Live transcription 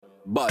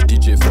Bad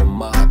DJ from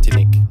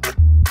Martinique,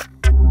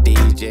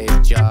 DJ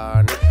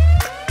John.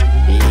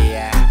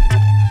 Yeah.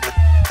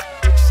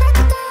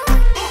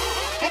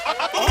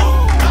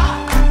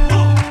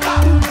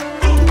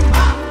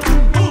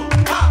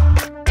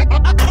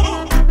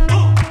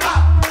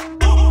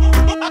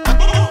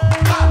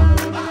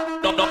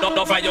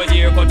 No fire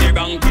here, cut the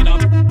ranking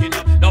up.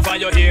 No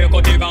fire here,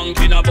 cut the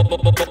ranking up.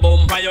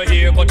 Boom, fire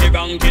here, cut the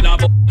ranking up.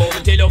 Boom,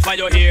 till you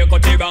fire here,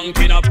 cut the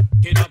ranking up.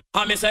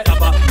 I me say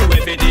papa, to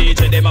every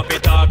DJ them a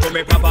talk to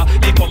me proper.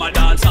 Me come a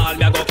dance all,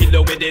 me a go kill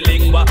you with the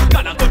lingua.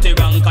 Gonna cut the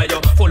rank, you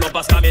full up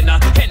a stamina.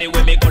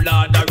 Anyway me go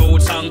lord the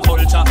roots and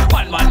culture.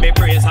 One man me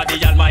praise a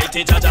the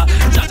almighty Jaja.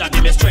 Jaja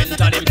give me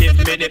strength and him give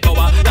me the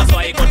power. That's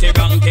why I cut the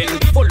ranking,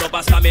 full up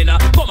a stamina.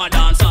 Come a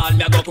dance all,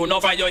 me a go to no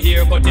fire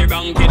here, cut the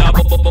ranking up.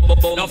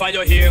 No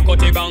fire here, cut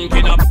the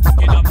ranking up.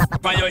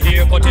 Fire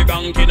here, cut the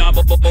ranking up.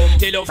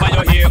 Till you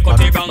fire here, cut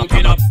the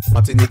ranking up.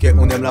 Martinique,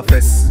 on aime la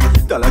fesse.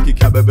 T'as la qui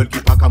bubble qui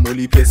pas qu'à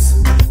molly pièce.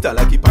 T'as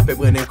la qui pas fait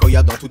brennen quand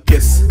y'a dans toute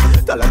pièce.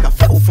 T'as la qu'à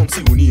faire au fond de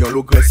si ou ni en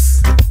l'eau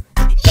graisse.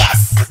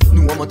 Yes!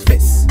 Nous en mode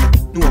fesse.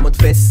 Nous en mode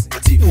fesse.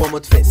 Nous en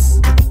mode fesse.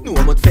 Nous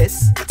en mode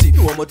fesse.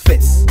 Nous en mode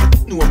fesse.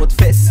 Nous en mode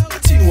fesse.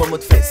 Nous en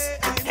mode fesse.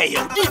 Hey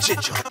yo, DJ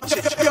John.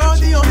 You're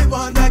the only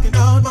one that can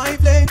hold my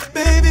flame.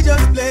 Baby,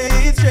 just play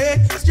it straight,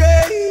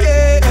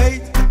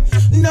 straight.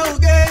 No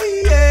games.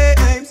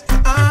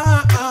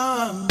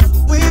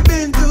 We've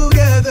been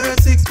together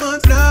 6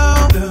 months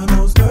now. The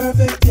most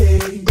perfect day.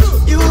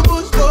 You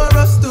pushed for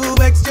us to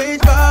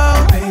exchange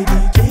vows.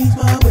 Baby, change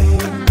my way.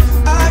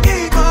 I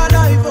gave my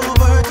life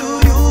over to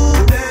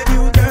you, then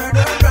you turned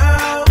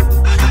around.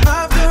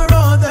 After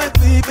all that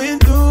we've been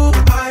through,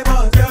 I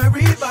was your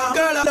rebound.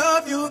 Girl, I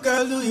love you,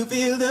 girl, do you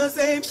feel the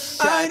same?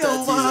 I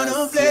don't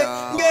wanna play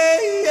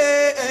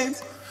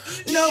games.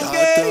 No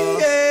games.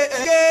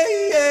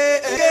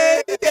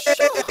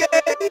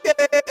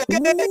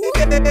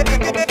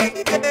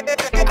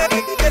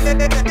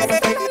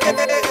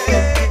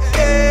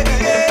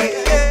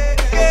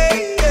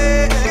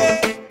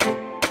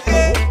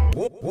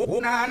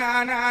 Na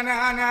na na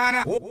na na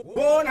na.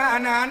 Oh na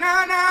na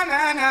na na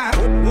na na.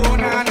 Oh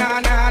na na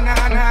na na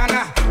na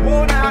na.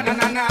 Oh na na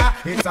na na.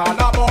 It's all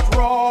about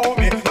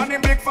Romy and the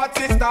big fat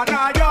sister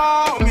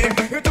Naomi.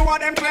 You two of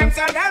them claims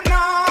and them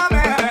know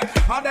me.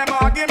 And them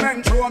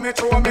argument throw me.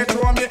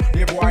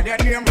 The boy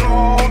that name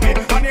Romy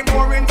and the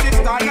boring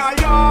sister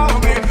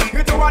Naomi.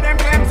 You two of them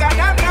claims and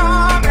them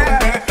know me.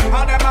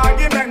 And them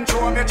argument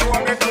throw me.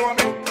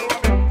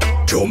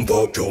 Jump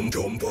up,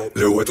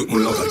 les ouais tout le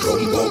monde là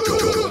jump up.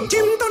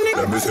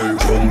 Let me say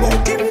jump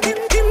up. Gin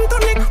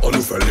tonic. On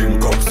nous fait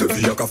link up, c'est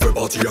via qu'a fait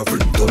partie à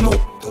une tonne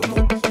up.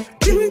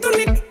 Gin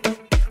tonic.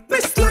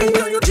 Best line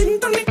on your gin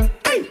tonic.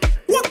 Hey,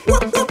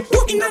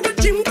 walking at the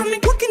gym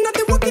tonic. Walking at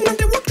the.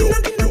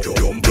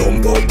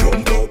 Jump up.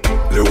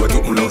 Les ouais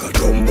tout le monde là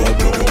jump up.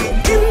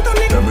 Gin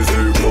tonic. Let me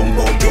say jump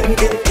up. Gin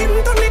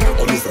tonic.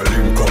 On nous fait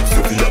link up,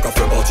 c'est via qu'a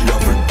fait partie à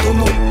une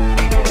tonne up.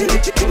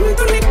 Gin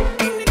tonic.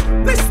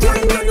 Best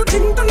line on your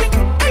gin tonic.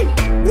 Hey,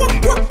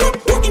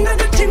 walking at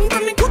the gym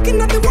tonic. Walking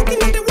at the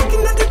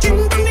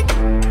gym tonic.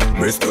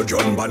 Mr.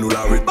 John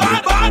Banula with me.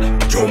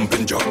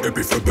 Jumping jack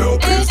epi fait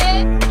burpees.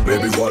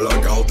 Baby voilà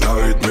garde la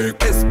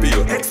rythmique.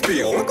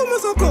 Expire, on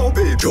commence encore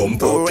baby.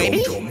 Jump up.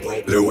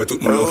 Les ouais tout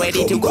le monde là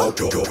jump up.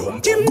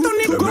 Gym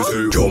tonic. Let me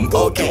say jump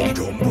up.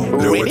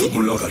 Les ouais tout le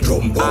monde là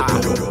jump up.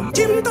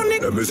 Gym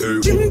tonic. Let me say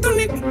gym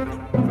tonic.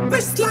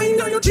 Best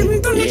line on your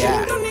gym tonic.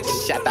 Yeah,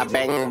 shatta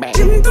bang bang.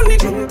 Gym tonic.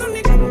 Gym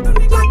tonic.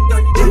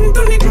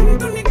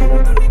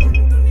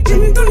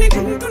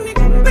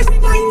 Best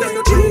line on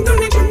your gym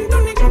tonic.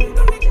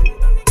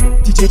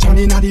 DJ John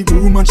inna the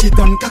room and she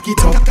done cock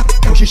it up.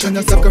 Position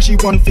herself cause she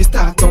want fi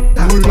start up.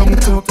 No long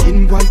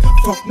talking, boy,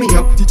 fuck me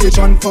up. DJ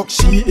John fuck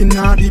she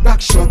inna the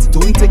back shot.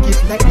 Don't take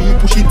it like me,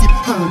 push it deep,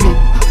 honey.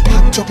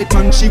 Hot chocolate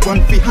man she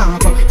want fi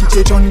have.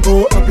 DJ John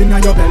go up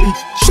inna your belly.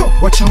 Show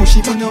watch how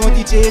she know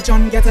DJ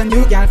John get a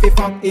new girl fi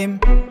fuck him.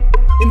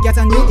 Him get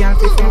a new girl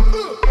fi fuck.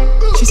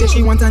 She say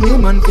she want a new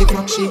man fi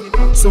fuck she.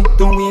 So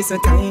don't waste her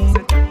time.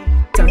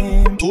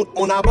 Tout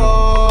mon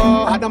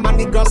abord, Adam and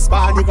the grâce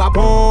pas ni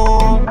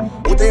bon.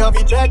 Ou t'es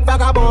envie check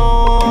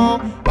vagabond.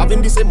 Pas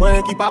venir c'est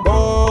moi qui pas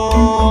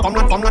bon.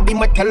 Femme la dit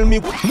moi tell me.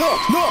 No.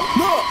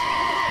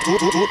 Tout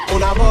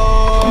mon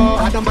abord,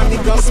 Adam and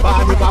the grâce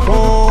pas ni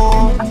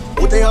bon.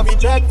 Ou t'es envie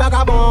check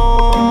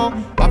vagabond.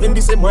 Pas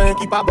venir c'est moi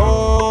qui pas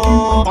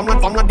bon.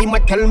 Femme la dit moi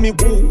tell me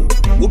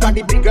who got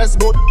the biggest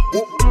boat?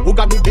 Who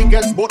got the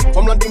biggest boat?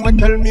 Femme la dit moi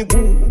tell me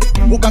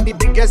who got the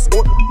biggest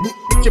boat?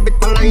 Québec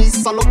palais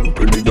salope.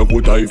 Penny ya go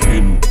dive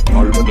in.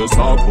 Parle de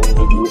ça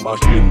pour vos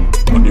machines.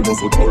 Animaux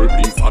faut trop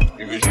plus fat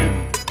origine.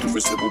 Tu fais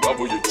ce bout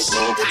voyer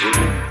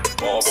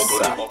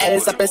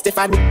Elle s'appelle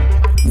Stéphanie,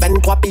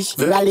 23 piges,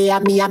 veut aller à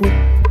Miami.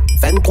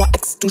 23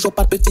 ex, toujours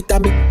pas de petite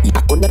amie. Il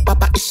va connaître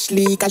papa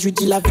Ishli, quand je lui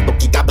dis la vie. Donc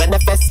il a brenne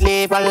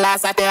fesselé, voilà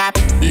sa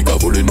thérapie. Il a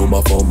volé nous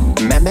ma femme.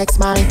 Même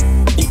ex-mari,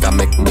 il can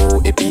make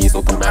more épis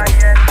au punani.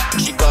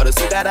 She got a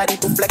sugar daddy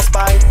to flex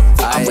by.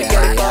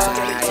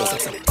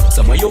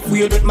 Someone you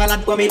feel with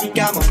malade pour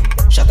médicament.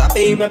 Shatta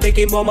paye me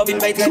piqué moi ma vin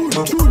bay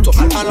traitement. Toi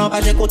parlant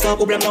pas j'ai content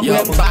problème non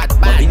vraiment.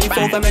 Ma vini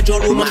faut faire mettre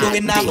Joe mon dans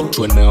une navo.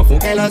 Joine me en fond.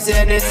 Elle a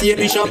CNSI et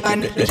puis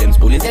champagne. Le j'aime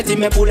pour les êtres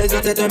mais pour les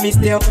autres c'est un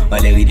mystère.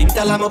 Valérie dit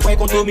t'as la main point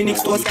contre Dominique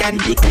Strauss-Kahn.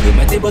 Je trouve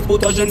mettre tes bottes pour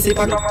toi je ne sais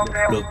pas comment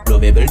faire.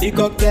 Lovable the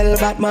cocktail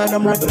Batman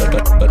I'm rebel.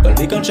 But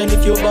be conscious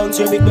if you bounce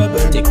your big bubble.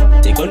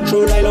 Take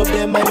control I love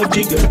them I love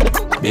jiggle.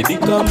 Baby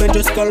come and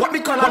just call. What me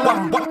call a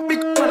lump? What me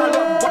call a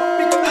lump?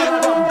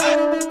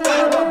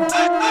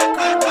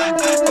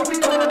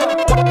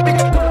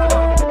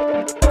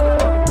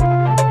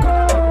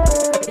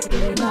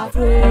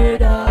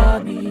 Afraid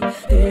of me,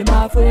 them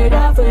afraid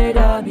of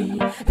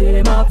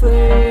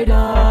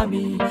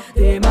me,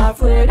 them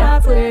afraid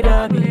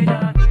of me.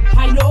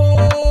 I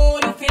know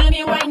you feel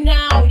me right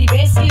now, the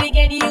best feeling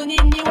and you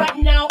need me right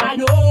now. I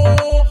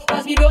know,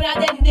 cause we don't have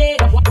them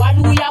dead. What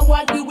we are,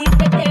 what we will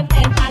pretend.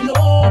 And I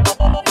know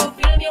you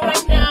feel me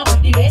right now,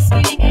 the best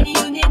feeling and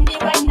you need me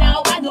right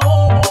now. I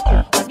know,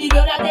 cause we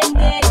don't have them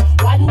dead.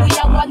 What we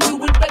are, what we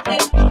will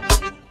pretend.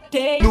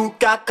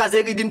 Nuka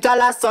kazeri dim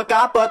tala so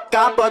kapot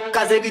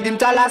kazeri dim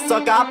tala so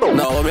kapot.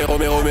 No, Rome.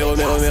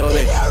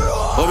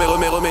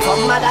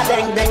 From mada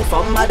deng deng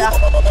from mada,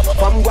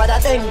 from guada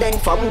deng deng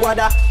from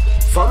guada,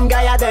 from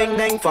Gaia deng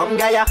deng from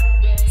Gaia,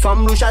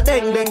 from Lucia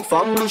deng deng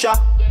from Lucia.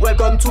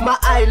 Welcome to my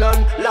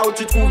island, là où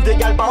tu trouves des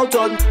gals par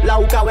tonne, là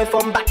où kawe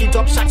from back it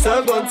up chaque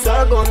seconde.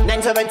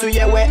 9-7 to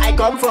hear where I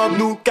come from.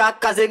 Nuka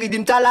kazeri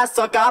dim tala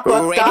so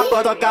kapot. What a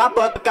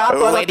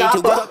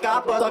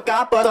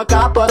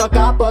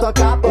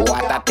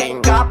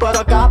thing.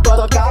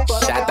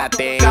 Shatta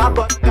thing.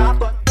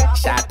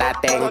 Shatta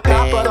thing.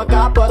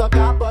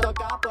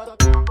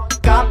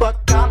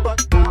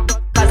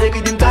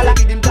 Kazeri dim tala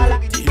kapot.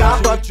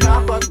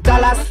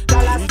 Talas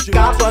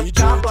kapot.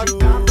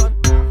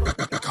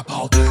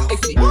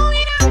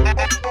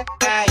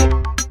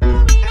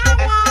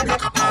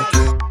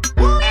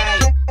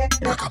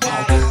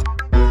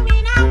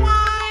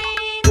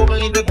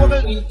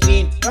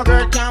 No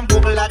girl can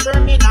bubble like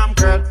Birmingham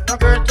girl. No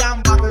girl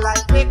can bubble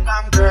like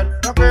Wickham girl.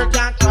 No girl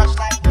can crush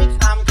like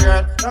Wickham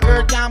girl. No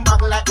girl can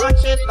bubble like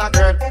Manchester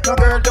girl. No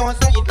girl don't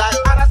sweet like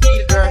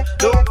Huddersfield girl.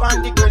 Don't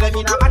find the girl them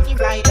in a batty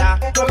rider.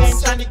 Don't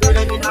mention the girl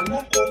them in a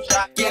boom boom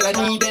shot. Girl I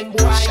need them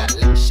boy.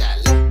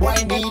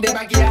 Boy need them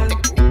a girl.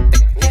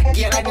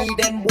 Girl I need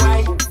them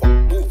boy.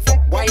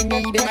 Boy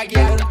need them a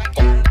girl.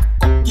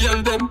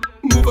 Girl them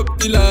move up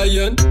the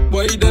lion.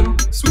 Boy them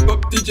sweep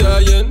up the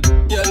giant.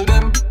 Girl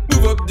them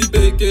move up the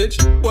package.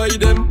 Why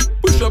them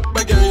push up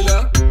my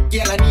girl?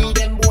 Girl I need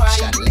them boy.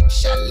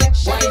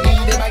 Why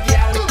need them a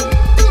girl?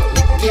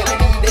 Girl I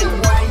need them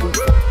boy.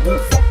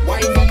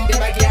 Why need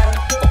them a girl?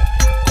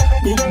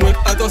 Boum,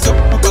 attention,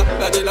 ou pas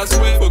la de la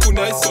souhait. Beaucoup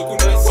nice, beaucoup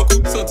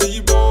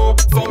senti bon.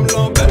 Forme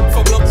l'embelle,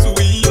 forme l'homme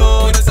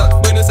souriant.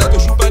 Prenez ça,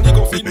 touche ou panique,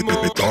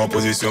 confinement. Mets-toi en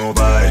position,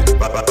 bye.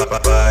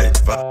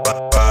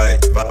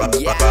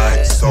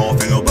 Sans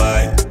faire nos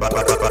bails.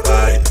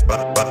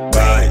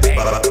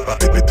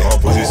 Mets-toi en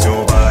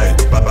position, bye.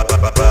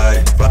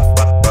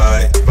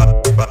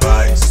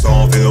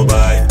 Sans faire nos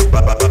bails.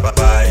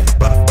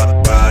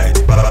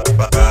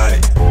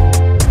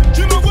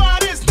 Tu me vois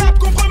aller snap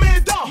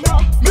compromettant.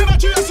 Mais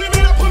vas-tu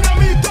assumer la première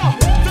mi-temps?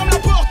 Ferme la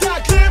porte à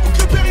clé,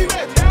 boucle le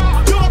périmètre.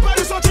 Y'aura pas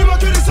de sentiments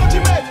que des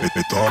centimètres.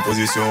 Mets-toi en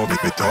position,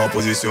 mets-toi en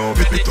position,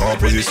 mets-toi en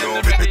position,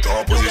 mets-toi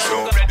en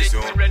position,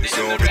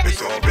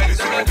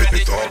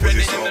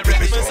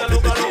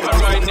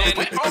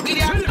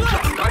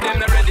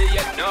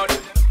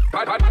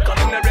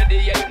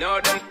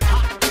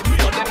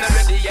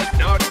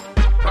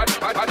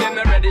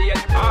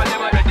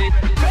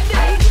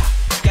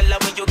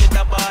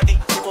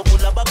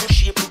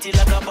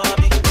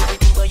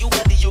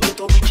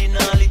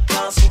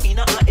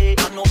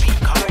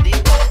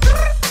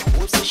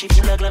 she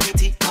full of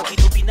gravity, cock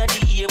it up in the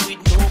air with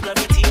no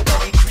gravity.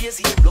 Body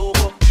crazy, blow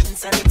up,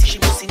 insanity. She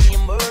must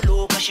name her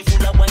low, cause she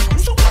full of wine.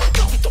 So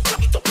cock it up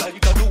like a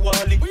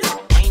Duwali.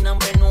 Wine and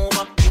bend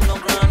over, give no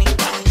granny.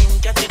 Bang in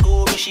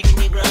category, she give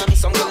me Grammy.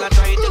 Some girl I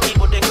try to keep,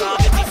 but they can't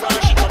get the front.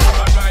 She come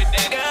over right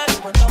there.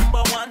 Girl, my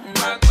number one,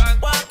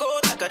 walk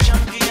out like a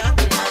champion.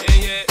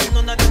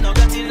 None of them no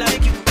got it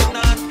like you,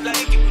 not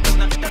like you.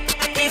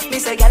 If me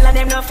say gyal and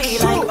them no feel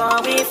like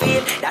how we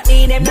feel, that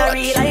mean them no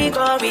real like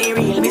how we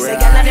real. Me say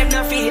gyal and them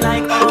no feel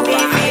like how we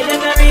feel,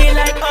 them no real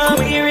like how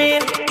we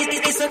real.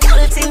 It's a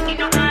gyal thing.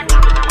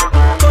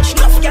 Touch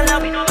tough gyal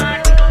up.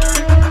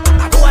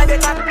 Boy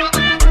better.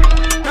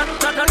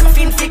 Not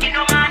nothing fig.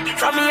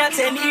 From me a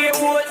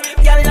 10-year-old,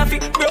 gyal na fi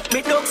broke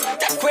me ducks.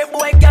 Take way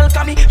boy gyal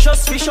come me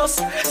just vicious.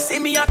 See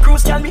me a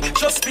cruise gyal me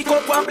just pick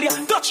up one play.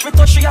 Touch me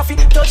touch, she a fi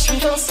touch me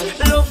just.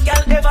 Love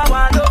gyal never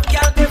want, love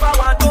gyal never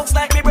want. Ducks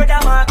like me brother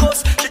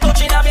Marcus. She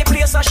touching at me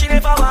place and she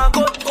never want.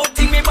 Good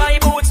thing me buy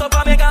boots up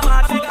and make a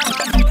mad.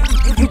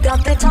 You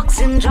got the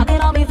toxin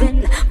dragging on me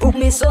vein. Put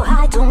me so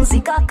high, don't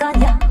see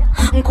kakanya.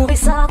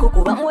 Nkuvisa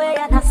kukuba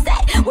mweya na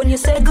stay. When you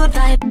say good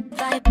vibe,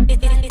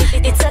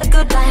 it's a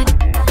good vibe.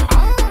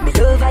 Me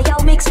love how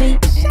makes me.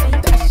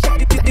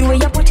 The way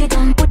you put it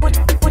on,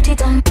 put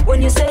it on.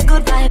 When you say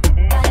good vibe,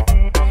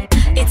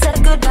 it's a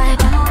good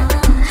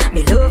vibe.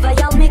 Me love how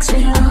you makes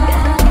me.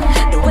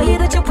 The way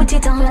that you put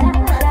it on.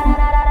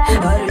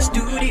 Let's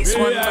do this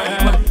one.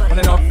 And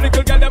enough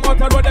little girl them out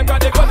the road, them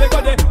got it.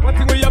 One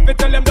thing we have to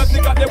tell them that they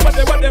got the what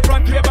they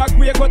front way back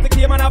way got the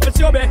game and have to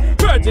show me.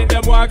 Virgin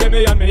them want give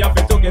me and me have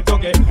to tongue.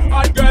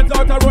 All girls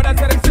out the road and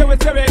say them say we.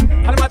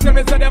 And them a tell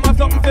me say them have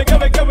something to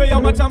give me.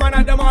 How much a man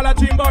and them all a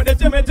dream about the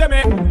Jimmy.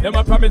 Them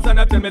a promise and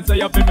a tell me say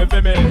you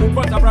feel me.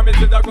 But a promise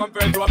is a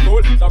compared to a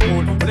fool, so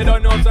cool. They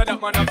don't know so that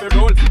man have to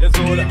roll the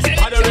soul.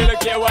 I don't really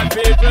care what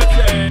people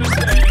say.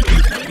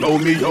 Know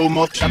me how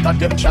much shatta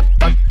them.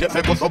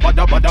 They go so bad,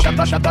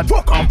 shatta.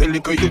 Fuck off the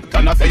liquor you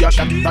can I say a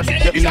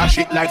shatta. In a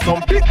shit like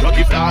some big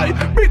dirty fly.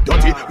 Big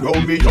dirty. Know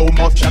me how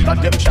much shatta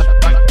them.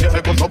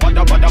 They go so bad,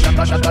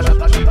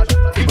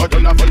 shatta. He got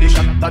on a fully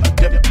shatta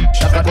them.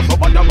 Shatta go so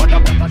bad, know me how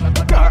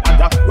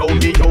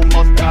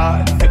much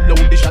die. Hello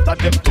the shatta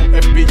them to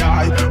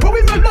FBI. But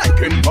we not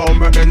like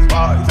informer and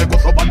spies. They go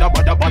so bad, the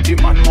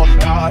man must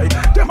die.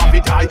 Them have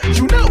it high,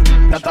 you know.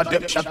 Shatta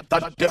them,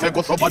 shatta. They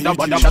go so bad,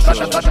 shatta.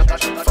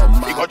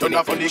 He got on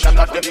a fully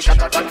shatta them.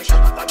 Shatta.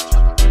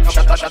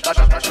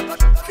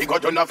 He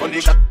got on a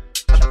fully shatta.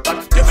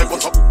 They go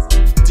so.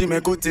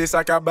 Dis-moi côté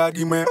ça cabas,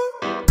 dis-moi.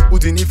 Ou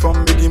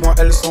d'uniforme, mais dis-moi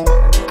elles sont.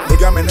 Les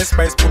gars mènent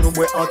espace pour nous,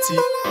 moi anti.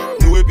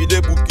 Nous et puis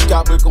des boucles qui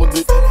capent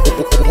condé.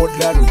 Au de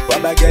la loupe, pas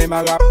bagaille ma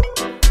rap.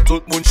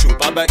 Tout le monde chaud,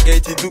 pas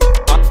bagaille tidou.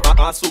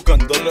 À soukan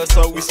dans le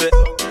sang, oui c'est.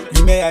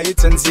 L'email a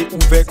été c'est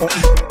ouvert qu'on y.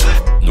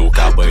 Nous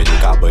cabouilles. Bien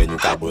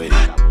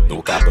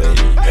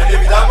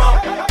évidemment.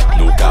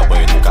 Nous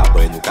cabouilles.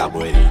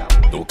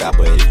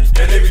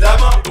 Bien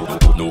évidemment.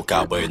 Nous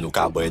cabouilles.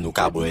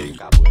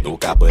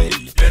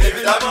 Bien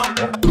évidemment.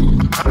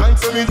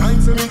 Answer me,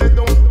 they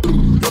don't.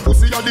 Your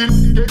pussy a deal.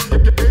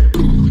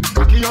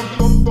 Cocky and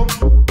pump.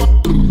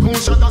 Don't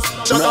shut us.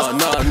 No.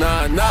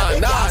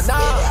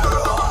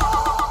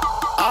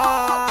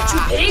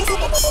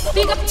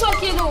 Big up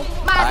talk, you know.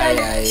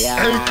 Aye.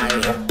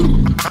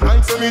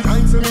 Answer me,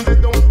 they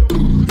don't.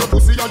 Your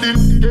pussy a deal.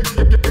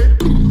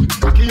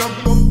 Cocky and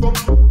pump.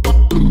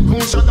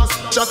 Don't shut us.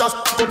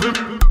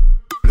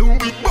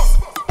 Louis boss.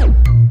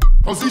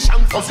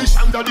 Position,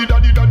 daddy.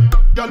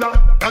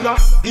 Gala,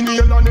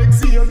 inhale and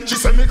exhale. She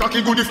say me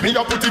cocky good if me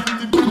a put it.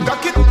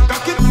 Cock it. Done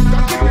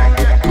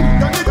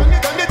it.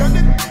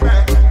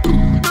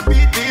 The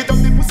beat of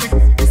the pussy.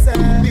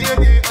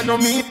 Baby, I know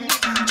me.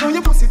 Show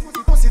your pussy.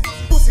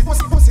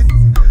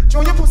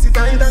 Show your pussy,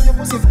 die down your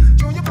pussy.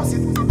 Show your pussy.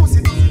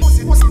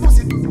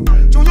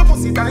 Show your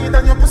pussy, die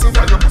down your pussy.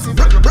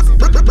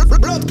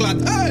 Blood clot,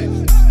 hey.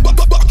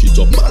 Back it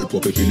up, mal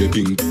pour péper les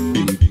ping.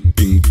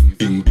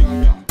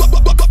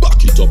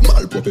 Back it up,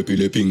 mal pour péper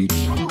les ping.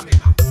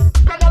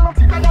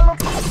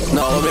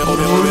 Non, remets.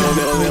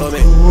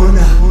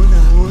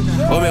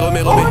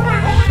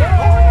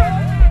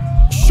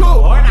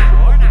 Show.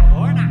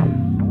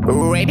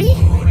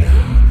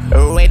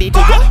 Ready to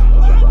go?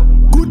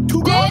 Good to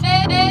go.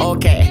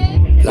 Okay.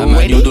 La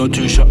main du dos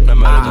tu choques, la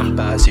main donne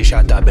pas assez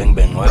chata bang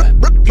bang, ouais.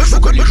 Il faut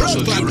que les gens se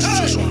violent sur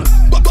ce son là.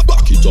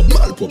 Back it up,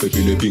 mal pour péper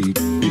les ping.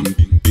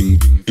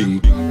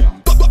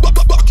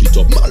 Back it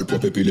up, mal pour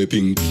péper les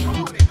ping.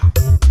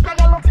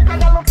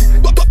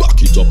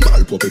 Back it up,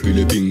 mal pour péper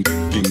les ping. Back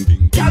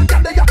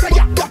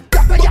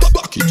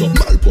it up,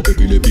 mal pour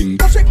péper les ping.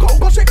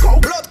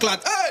 Blood clot,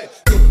 hey.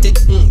 Dick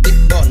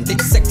bon,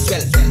 dick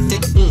sexuel.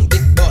 Dick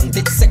bon,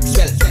 dick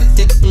sexuel.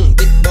 Dick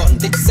bon,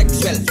 dick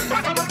sexuel.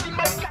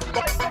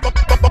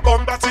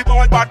 Batty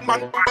boy,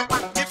 Batman.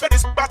 Give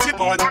this batty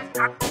boy.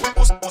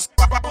 Puss,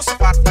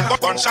 fat.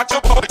 Gun shot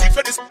your body.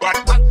 Give this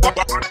Batman.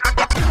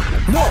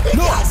 No.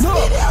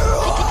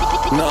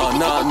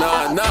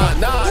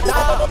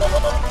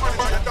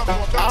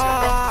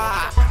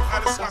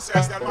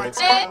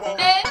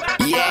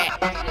 Yeah.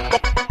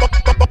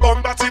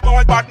 Batty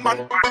boy, Batman.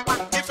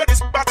 Give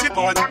this batty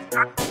boy.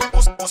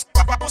 Puss,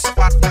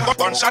 fat.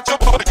 Gun shot your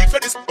body. Give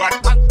this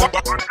Batman.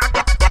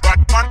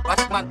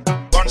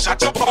 Gun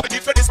shot your body.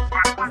 Give this.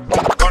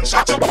 Gun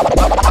shot your body.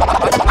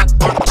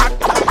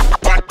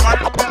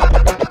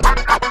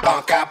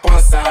 En cas,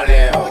 pense en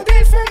l'air.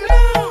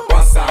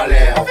 Pense en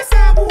l'air.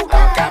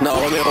 Non,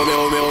 remets.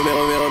 Remets.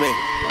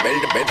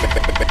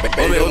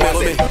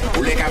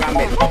 Ou les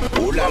caramels.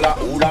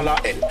 Oulala,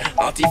 elle.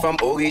 Anti-femme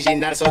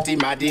originale, sortie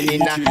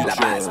Madelina. La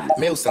base,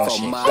 mais où s'en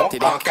chie. En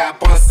cas,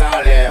 pense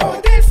en l'air.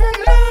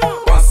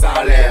 Pense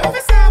en l'air. En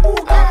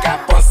cas,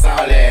 pense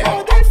en l'air.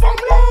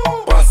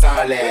 Pense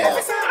en l'air.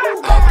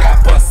 En cas,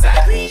 pense à.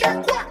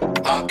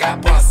 En cas,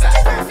 pense à.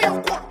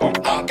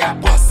 En cas,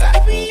 pense à.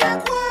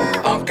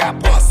 En cas,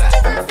 pense à.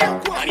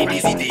 On est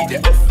des idées de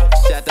ouf.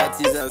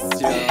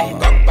 Chatatisation.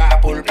 Comme pas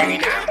pour le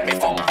purina. Mais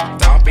faut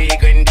tamper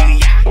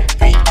Grendia.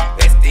 Puis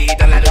rester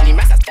dans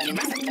l'anonymat.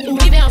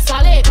 Rivé en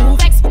soirée, ou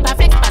vex, pas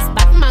flex, passe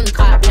Batman,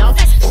 crabé en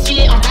veste.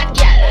 Stylé en bad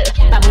gal,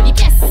 pas moli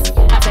pièce,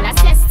 pas fait la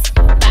sieste.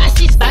 Pas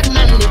assise,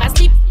 Batman, n'est pas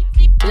slip.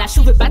 La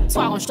chouve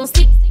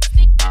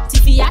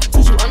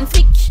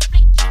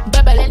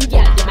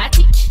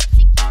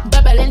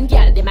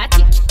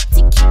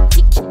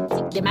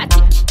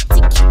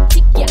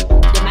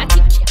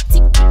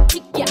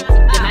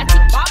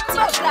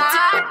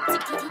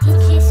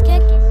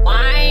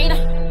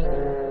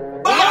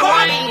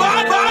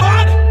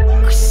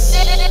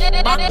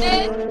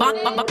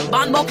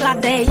Mambo clap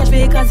day, je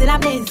vais écraser la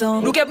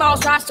maison. Nous qui boss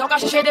ça, on va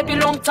chercher depuis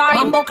longtemps.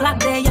 Mambo clap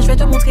day, je vais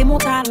te montrer mon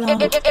talent.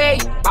 Hey,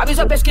 pas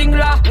besoin de king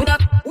là.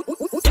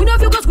 We know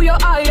you cause we are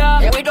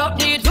higher. And we don't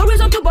need no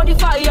reason to burn the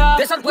fire.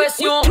 There's some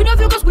question. We know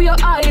you cause we are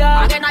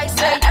higher. And then I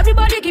say,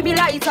 everybody give me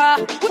lighter.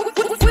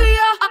 We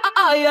are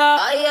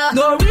higher.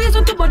 No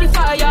reason to burn the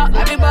fire.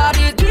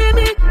 Everybody give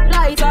me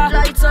lighter.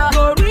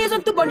 No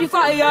reason to burn the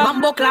fire.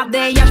 Mambo clap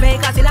day, je vais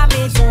écraser la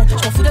maison. Je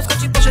m'en fous de ce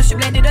que tu penses, je suis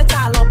blindé de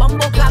talent.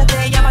 Mambo clap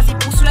day, vas-y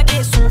pousse la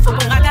caisson. Faut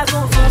qu'on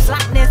ragazon, fonce la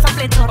ça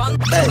plaît tant.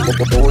 Hey,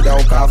 go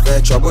down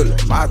café trouble.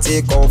 Ma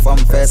take off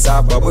and face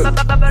a bubble.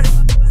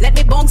 Let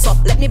me bounce up,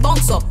 let me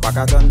bounce up.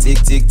 Pakaton tick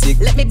tick tick.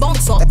 Let me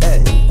bounce up.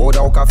 Hey, go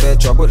down café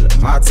trouble.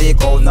 Ma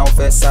take out now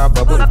face a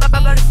bubble.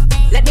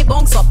 Let me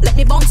bounce up, let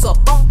me bounce up.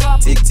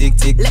 Tick tick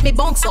tick. Let me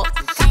bounce up.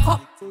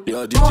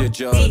 Yo DJ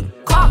John.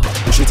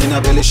 Push it in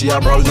a belly, she a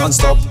brawl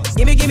non-stop.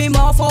 Give me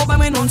more for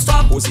moi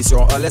non-stop.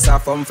 Position en laisse sa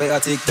femme faire un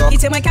TikTok. Qui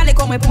t'es moins calé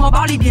comme moi pour m'en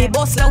parler bien.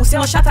 Boss là où c'est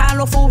en chata,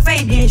 alors faut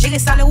veiller bien. Gérer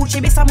ça, le route,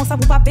 chez ça, mon ça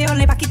pour pas payer, on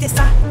n'est pas quitter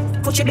ça.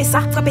 Faut cheber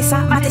ça, frapper ça,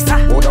 mater ça.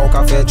 Go down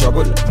café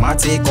trouble. Ma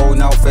take out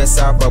now face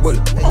a bubble.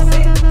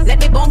 Let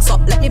me bounce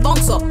up, let me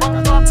bounce up.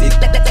 Tick.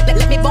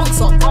 Let me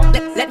bounce up.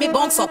 Let me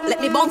bounce up, let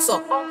me bounce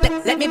up.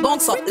 Let me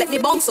bounce up, let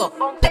me bounce up.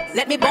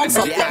 Let me bounce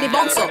up, let me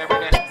bounce up.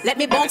 Let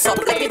me bounce up,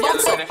 let me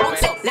bounce up.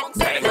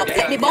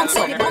 Let me bounce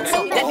up,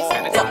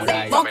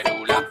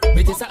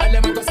 mettez ça à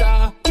l'air comme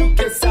ça,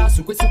 chuquez ça,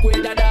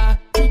 souquez dada,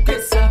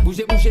 chuquez ça,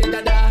 bougez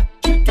dada,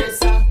 chuquez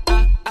ça,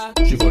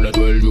 She fun a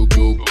 12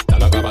 juk T'as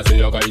la capacité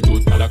y'a caille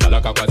toute T'as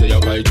la capacité y'a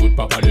caille toute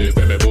Papa les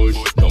fait mes bouches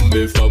Non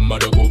mes femmes à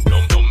de coupe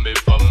Non mes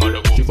femmes à de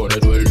coupe She fun a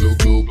 12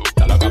 juk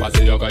T'as la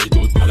capacité y'a caille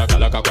toute T'as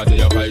la capacité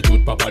y'a caille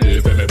toute Papa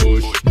les fait mes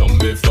bouches Non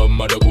mes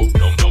femmes à de coupe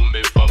Non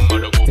mes femmes à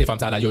de coupe Ces femmes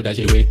ça la yo da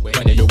joué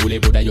Mwenye yo boule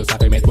bouda yo sa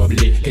fait mettre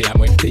problé Ke ya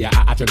mwen, te ya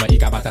a actuellement i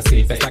ka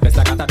batase Fes la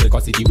kata de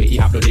konsi we i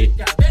haplode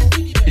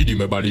I di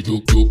me bali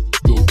juk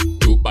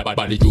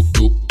Bali juk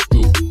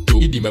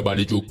I di me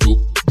bali juk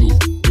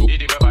I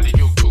di me bali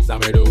juk Ça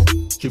me do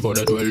She fun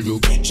a 12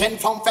 juk Jeune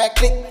femme fait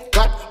clic,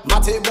 clac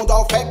Maté bon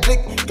d'or fait clic,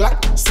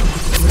 clac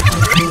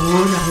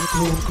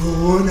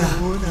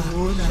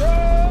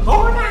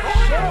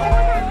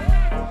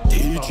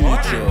DJ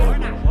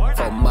John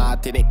from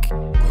Martinique.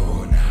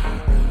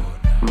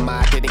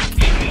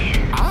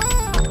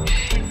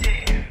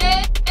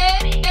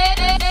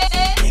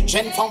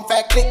 Jeune femme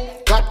fait clic,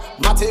 clac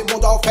Maté bon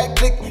d'or fait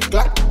clic,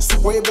 clac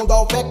Soué bon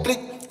d'or fait clic,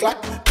 clac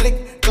Clic,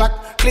 clac,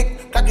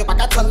 clic, clac Y'a pas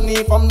qu'à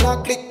t'ennuyer femme là,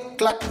 clic,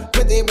 clac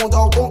Pété bon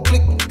d'or bon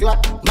clic, clac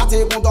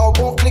Maté bon d'or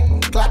bon clic,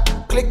 clac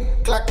Clic,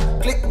 clac,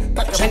 clic,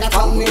 clac Jeune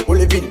femme, ou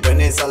les vignes,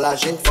 prenez ça la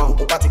jeune femme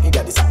Ou pas qui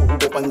garde ça, ou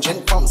pour prendre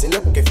jeune femme C'est le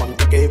coup qui femme,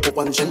 pour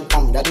prendre jeune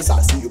femme Gardez ça,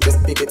 si vous pouvez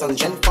piquer ton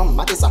jeune femme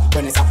Maté ça,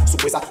 prenez ça,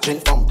 soupez ça, jeune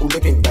femme Ou les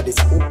vignes, gardez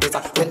ça, ou prenez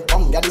ça, jeune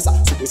femme Gardez ça,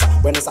 soupez ça,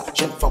 prenez ça,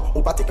 jeune femme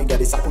Ou pas qui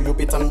garde ça, ou vous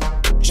pétan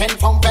Jeune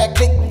femme fait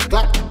clic,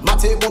 clac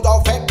Maté bon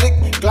d'or fait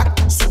clic, clac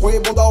Soupez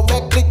bon d'or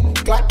fait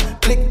clic, clac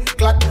Clic,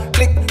 clac,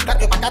 clic,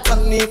 clac Y'a pas qu'à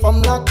t'ennuyer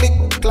femme là, clic,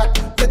 clac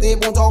Pété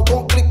bon d'or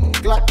bon clic,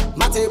 clac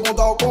Maté bon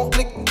d'or bon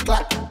clic,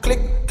 clac Clic,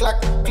 clac,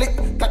 clic,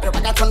 clac Y'a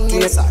pas qu'à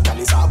t'ennuyer ça,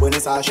 gardez ça, prenez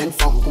ça, jeune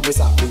femme Coupez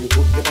ça, pour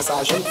YouTube, dépense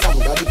ça, jeune femme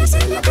Gardez ça,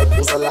 la bête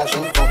pour ça, la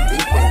jeune femme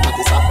Vite,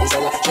 matez ça, pour ça,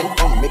 la jeune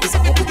femme Mettez ça,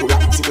 on peut tout là,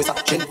 soupez ça,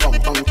 jeune femme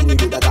Femme qui n'y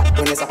veut dada,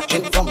 prenez ça,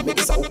 jeune femme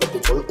Mettez ça, au peu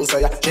de folle, au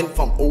soya Jeune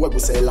femme, au web,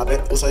 c'est la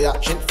bête, au soya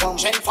Jeune femme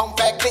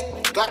fait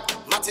clic, clac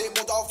Maté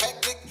bon d'or fait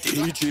clic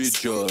DJ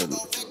John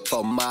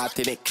from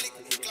Martinique.